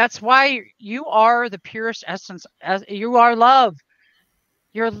 Love. That's why you are the purest essence. As you are love.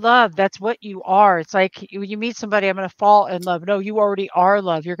 You're love. That's what you are. It's like when you meet somebody, I'm going to fall in love. No, you already are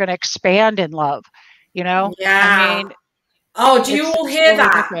love. You're going to expand in love. You know, I Yeah. mean, Oh, do you it's all hear totally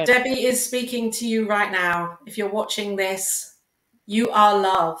that? different. Debbie is speaking to you right now. If you're watching this, you are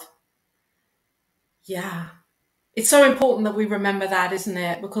love. Yeah. It's so important that we remember that, isn't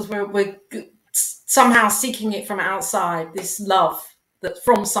it? Because we're somehow seeking it from outside, this love that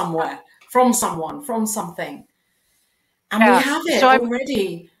from somewhere, from someone, from something. And we Yeah. have So it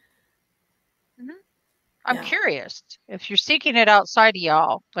already. mhm. I'm Yeah. curious if you're seeking it outside of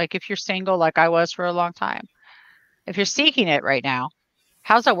y'all, like if you're single, like I was for a long time, if you're seeking it right now,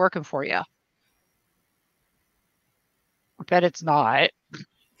 how's that working for you? I bet it's not.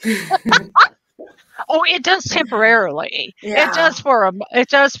 Oh, it does temporarily. Yeah. It does for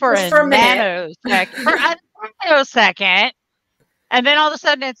Just a for a minute. nanosecond. And then all of a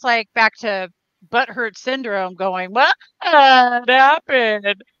sudden it's like back to butthurt syndrome going, what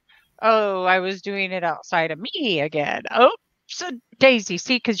happened? Oh, I was doing it outside of me again. Oh, so Daisy,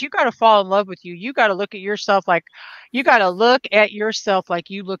 see, because you got to fall in love with you. You got to look at yourself like you got to look at yourself like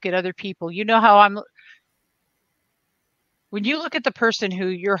you look at other people. You know how when you look at the person who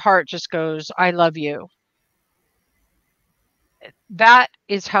your heart just goes, I love you. That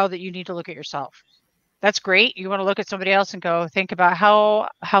is how that you need to look at yourself. That's great. You want to look at somebody else and go, think about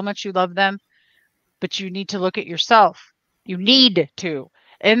how much you love them, but you need to look at yourself. You need to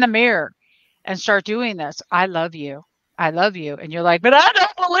in the mirror and start doing this. I love you. I love you. And you're like, but I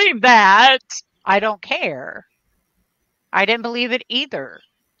don't believe that. I don't care. I didn't believe it either.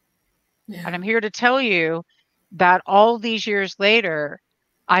 Yeah. And I'm here to tell you that all these years later,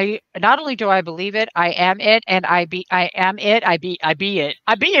 I not only do I believe it, I am it, and I am it, I be it,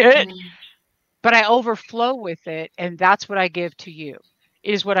 Mm. but I overflow with it, and that's what I give to you,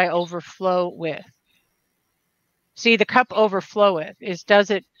 is what I overflow with. See, the cup overfloweth is does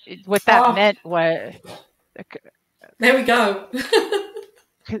it what that Oh, meant was there we go.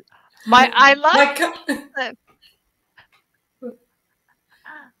 my I love My it.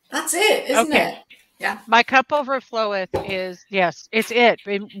 that's it, isn't Okay. it? Yeah. My cup overfloweth is yes, it's it.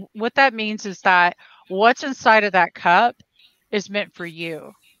 And what that means is that what's inside of that cup is meant for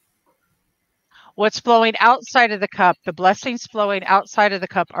you. What's flowing outside of the cup, the blessings flowing outside of the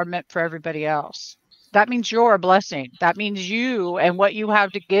cup are meant for everybody else. That means you're a blessing. That means you and what you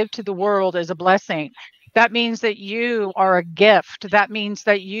have to give to the world is a blessing. That means that you are a gift. That means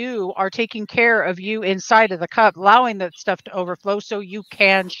that you are taking care of you inside of the cup, allowing that stuff to overflow so you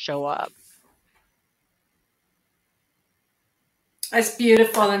can show up. It's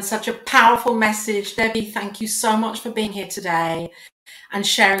beautiful and such a powerful message. Debbie, thank you so much for being here today and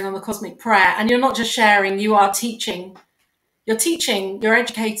sharing on the cosmic prayer. And you're not just sharing, you are teaching. You're teaching, you're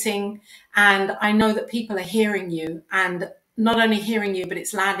educating, and I know that people are hearing you, and not only hearing you, but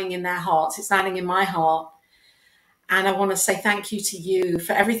it's landing in their hearts. It's landing in my heart. And I want to say thank you to you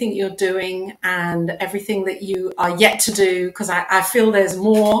for everything you're doing and everything that you are yet to do, because I feel there's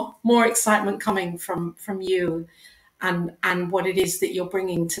more excitement coming from you and what it is that you're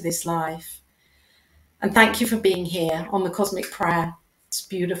bringing to this life. And thank you for being here on the Cosmic Prayer. It's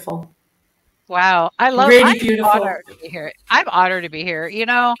beautiful. Wow. I'm Really beautiful. honored to be here. I'm honored to be here.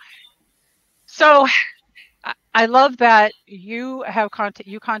 So I love that you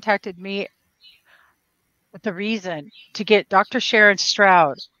contacted me with the reason to get Dr. Sharon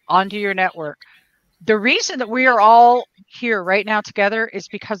Stroud onto your network. The reason that we are all here right now together is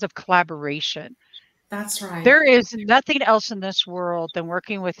because of collaboration. That's right. There is nothing else in this world than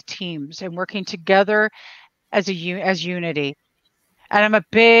working with teams and working together as unity. And I'm a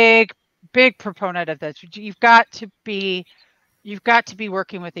big proponent of this. You've got to be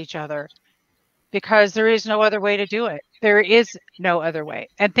working with each other, because there is no other way to do it. There is no other way.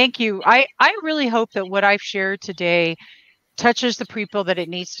 And thank you. I really hope that what I've shared today touches the people that it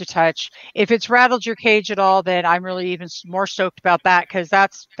needs to touch. If it's rattled your cage at all, then I'm really even more stoked about that, because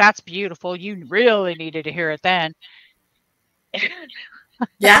that's beautiful. You really needed to hear it then.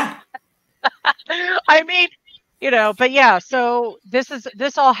 Yeah. I mean, but yeah, so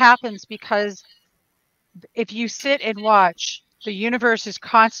this all happens because if you sit and watch, the universe is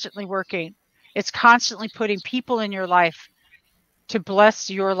constantly working. It's constantly putting people in your life to bless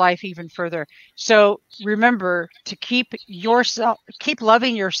your life even further. So remember to keep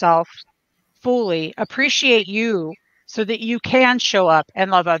loving yourself fully, appreciate you so that you can show up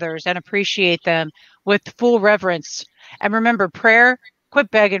and love others and appreciate them with full reverence. And remember, prayer, quit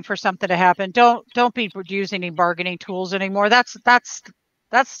begging for something to happen. Don't be using any bargaining tools anymore. That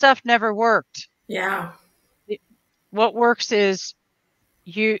stuff never worked. Yeah. What works is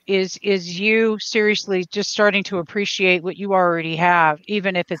you seriously just starting to appreciate what you already have,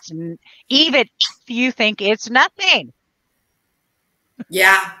 even if you think it's nothing.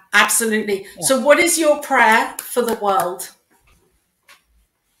 Yeah, absolutely. Yeah. So what is your prayer for the world?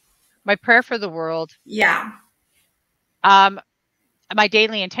 My prayer for the world, Yeah. my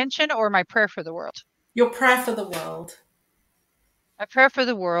daily intention or my prayer for the world? Your prayer for the world. My prayer for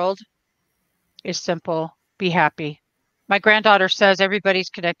the world is simple. Be happy. My granddaughter says everybody's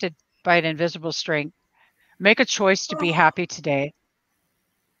connected by an invisible string. Make a choice to be Oh, happy today.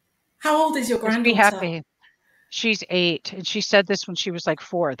 how old is your Just be granddaughter? happy. She's 8, and she said this when she was like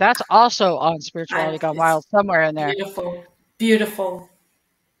 4. That's also on Spirituality Gone It's Wild somewhere in there. beautiful. Beautiful.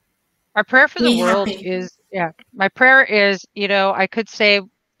 Our prayer for the Be world happy. is, yeah, my prayer is, I could say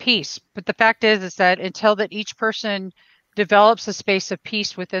peace, but the fact is that until that each person develops a space of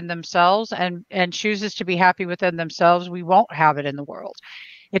peace within themselves and chooses to be happy within themselves, we won't have it in the world.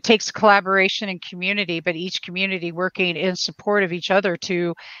 It takes collaboration and community, but each community working in support of each other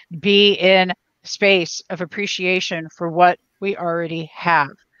to be in space of appreciation for what we already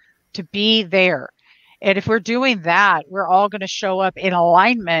have, to be there. And if we're doing that, we're all going to show up in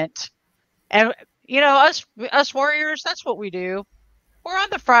alignment. And us warriors, that's what we do. We're on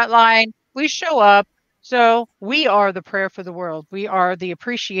the front line. We show up. So we are the prayer for the world. We are the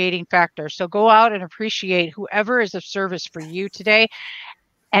appreciating factor. So go out and appreciate whoever is of service for you today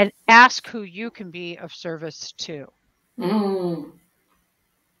and ask who you can be of service to. Mm,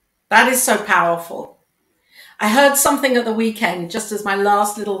 that is so powerful. I heard something at the weekend, just as my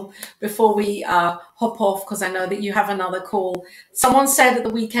last little, before we hop off, because I know that you have another call. Someone said at the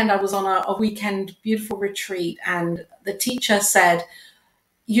weekend, I was on a weekend beautiful retreat, and the teacher said,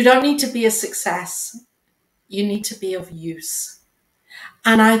 you don't need to be a success. You need to be of use.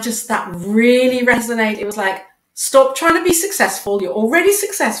 And that really resonated. It was like, stop trying to be successful. You're already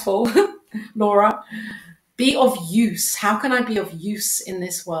successful, Laura. Be of use. How can I be of use in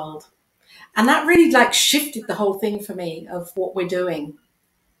this world? And that really shifted the whole thing for me of what we're doing.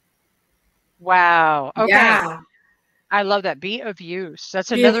 Wow. Okay. Yeah. I love that. Be of use. That's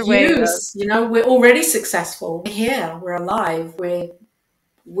Be of another way of, use. We're already successful. We're here. We're alive.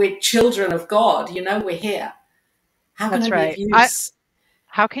 We're children of God. We're here. How can I that's be of right. use?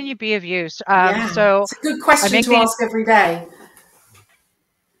 How can you be of use? Yeah. So It's a good question to ask every day.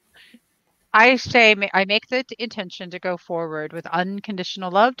 I make the intention to go forward with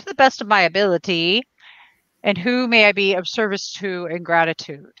unconditional love to the best of my ability. And who may I be of service to in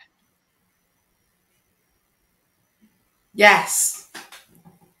gratitude? Yes.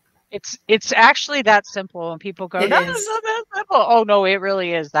 It's actually that simple. And people go, It no, is. it's not that simple. Oh no, it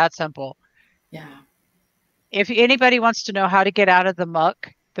really is that simple. Yeah. If anybody wants to know how to get out of the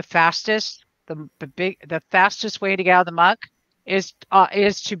muck, the fastest way to get out of the muck is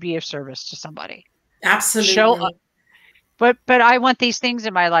to be of service to somebody. Absolutely. Show up. But I want these things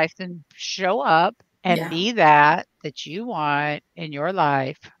in my life. Then show up and be that you want in your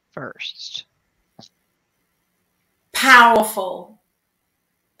life first. Powerful.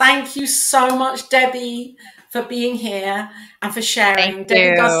 Thank you so much, Debbie, for being here and for sharing. Thank Debbie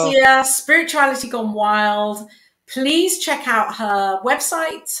you. Garcia, Spirituality Gone Wild. Please check out her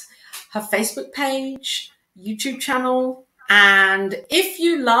website, her Facebook page, YouTube channel. And if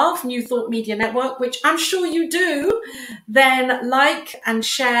you love New Thought Media Network, which I'm sure you do, then like and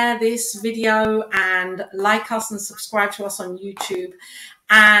share this video and like us and subscribe to us on YouTube.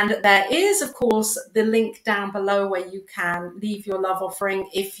 And there is, of course, the link down below where you can leave your love offering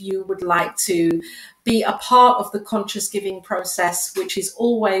if you would like to be a part of the conscious giving process, which is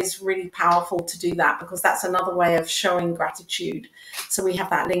always really powerful to do that, because that's another way of showing gratitude. So we have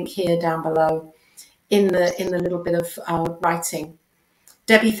that link here down below in the little bit of writing.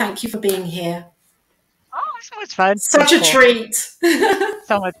 Debbie, thank you for being here. Oh, so much fun. Such a treat.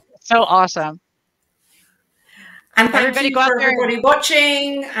 So awesome. And thank you for everybody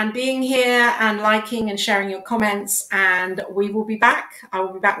watching and being here and liking and sharing your comments. And we will be back. I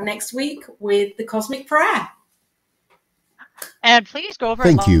will be back next week with the Cosmic Prayer. And please go over.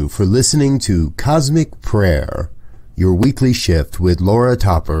 Thank you for listening to Cosmic Prayer, your weekly shift with Laura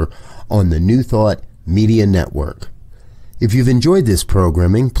Topper on the New Thought Media Network. If you've enjoyed this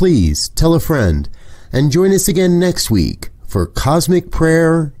programming, please tell a friend and join us again next week for Cosmic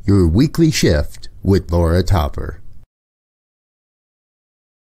Prayer, your weekly shift with Laura Topper.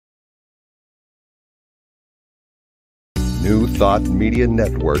 New Thought Media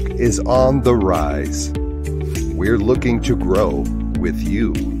Network is on the rise. We're looking to grow with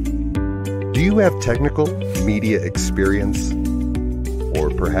you. Do you have technical media experience or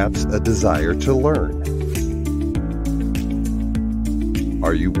perhaps a desire to learn?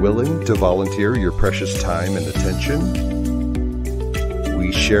 Are you willing to volunteer your precious time and attention?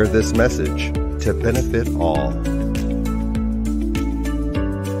 We share this message to benefit all.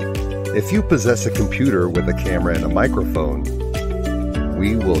 If you possess a computer with a camera and a microphone,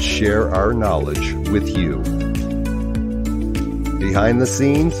 we will share our knowledge with you. Behind the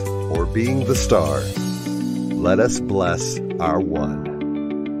scenes or being the star, let us bless our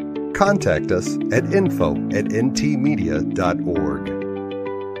one. Contact us at info@ntmedia.org.